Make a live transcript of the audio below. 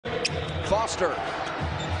Foster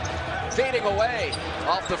fading away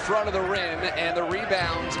off the front of the rim, and the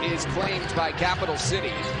rebound is claimed by Capital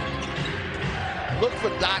City. Look for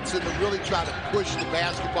Dotson to really try to push the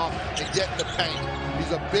basketball and get in the paint.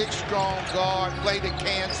 He's a big, strong guard, played in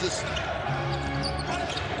Kansas.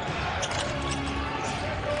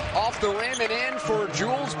 Off the rim and in for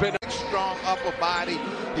Jules Bernard. Strong upper body.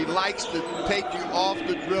 He likes to take you off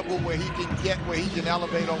the dribble where he can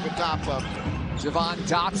elevate over top of you. Javon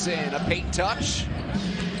Dotson, a paint touch.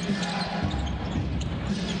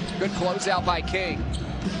 Good closeout by King.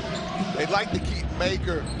 They'd like to keep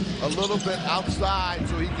Maker a little bit outside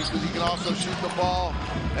so because he can also shoot the ball.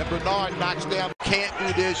 And Bernard knocks down, can't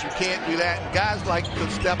do this, you can't do that. And guys like to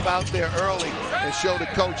step out there early and show the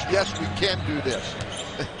coach, yes, we can do this.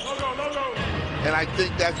 And I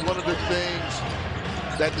think that's one of the things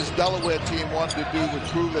that this Delaware team wanted to do, was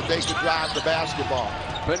prove that they could drive the basketball.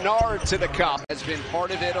 Bernard to the cup has been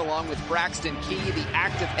part of it, along with Braxton Key. The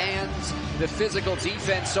active hands, the physical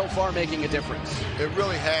defense so far making a difference. It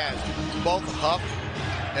really has. Both Huff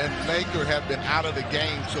and Maker have been out of the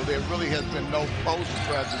game, so there really has been no post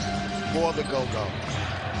presence for the Go-Go.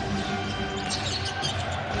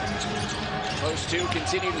 Those two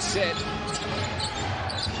continue to sit.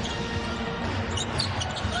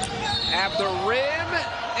 At the rim,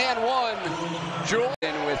 and one. Jules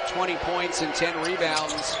with 20 points and 10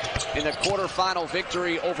 rebounds in the quarterfinal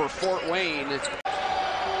victory over Fort Wayne.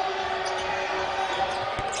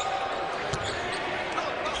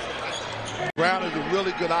 Brown is a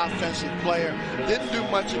really good offensive player. Didn't do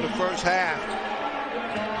much in the first half,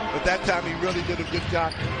 but that time he really did a good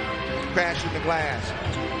job crashing the glass.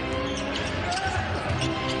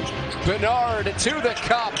 Bernard to the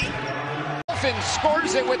cup.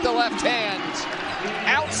 Scores it with the left hand.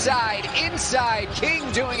 Outside, inside,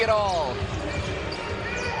 King doing it all.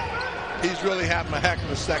 He's really having a heck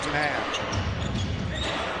of a second half.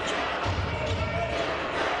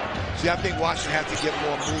 See, I think Washington has to get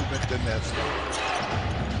more movement than this.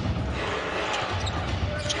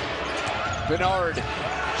 Bernard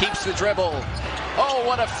keeps the dribble. Oh,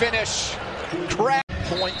 what a finish. Crack.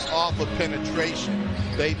 Points off of penetration.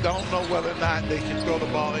 They don't know whether or not they can throw the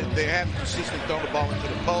ball in. They haven't consistently thrown the ball into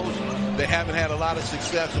the post. They haven't had a lot of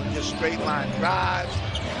success on just straight line drives.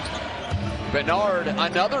 Bernard,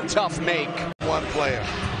 another tough make. One player.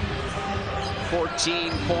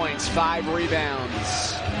 14 points, 5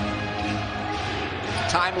 rebounds.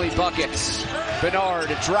 Timely buckets. Bernard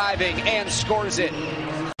driving and scores it.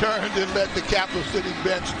 Turned and let the Capital City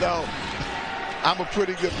bench know, I'm a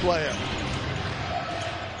pretty good player.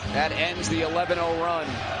 That ends the 11-0 run.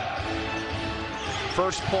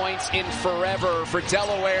 First points in forever for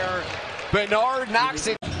Delaware. Bernard knocks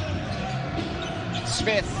it.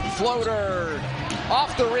 Smith, floater.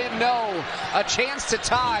 Off the rim, no. A chance to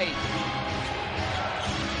tie.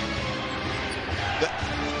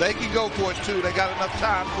 They can go for it, too. They got enough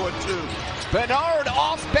time for it, too. Bernard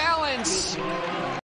off balance.